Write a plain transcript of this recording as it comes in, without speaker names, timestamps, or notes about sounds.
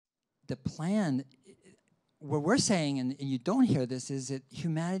the plan, what we're saying, and you don't hear this, is that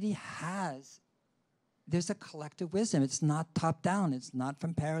humanity there's a collective wisdom. It's not top down. It's not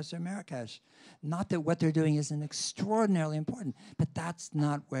from Paris or Marrakesh. Not that what they're doing isn't extraordinarily important, but that's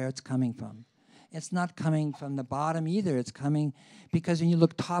not where it's coming from. It's not coming from the bottom either. It's coming because when you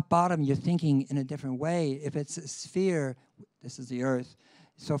look top bottom, you're thinking in a different way. If it's a sphere, this is the Earth,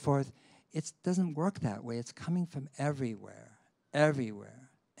 so forth, it doesn't work that way. It's coming from everywhere,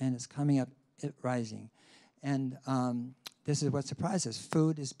 and it's coming up, rising. And this is what surprises us.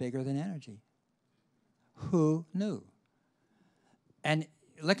 Food is bigger than energy. Who knew? And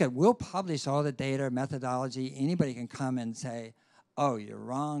look we'll publish all the data, methodology. Anybody can come and say, oh, you're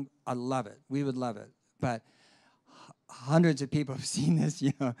wrong. I love it. We would love it. But hundreds of people have seen this,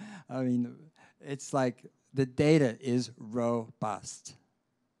 I mean, it's like the data is robust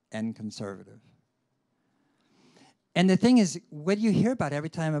and conservative. And the thing is, what do you hear about every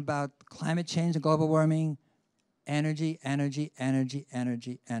time about climate change and global warming? Energy, energy, energy,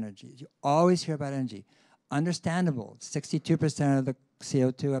 energy, energy. You always hear about energy. Understandable. 62% of the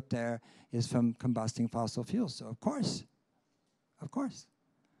CO2 up there is from combusting fossil fuels. So of course.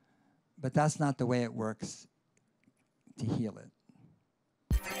 But that's not the way it works to heal it.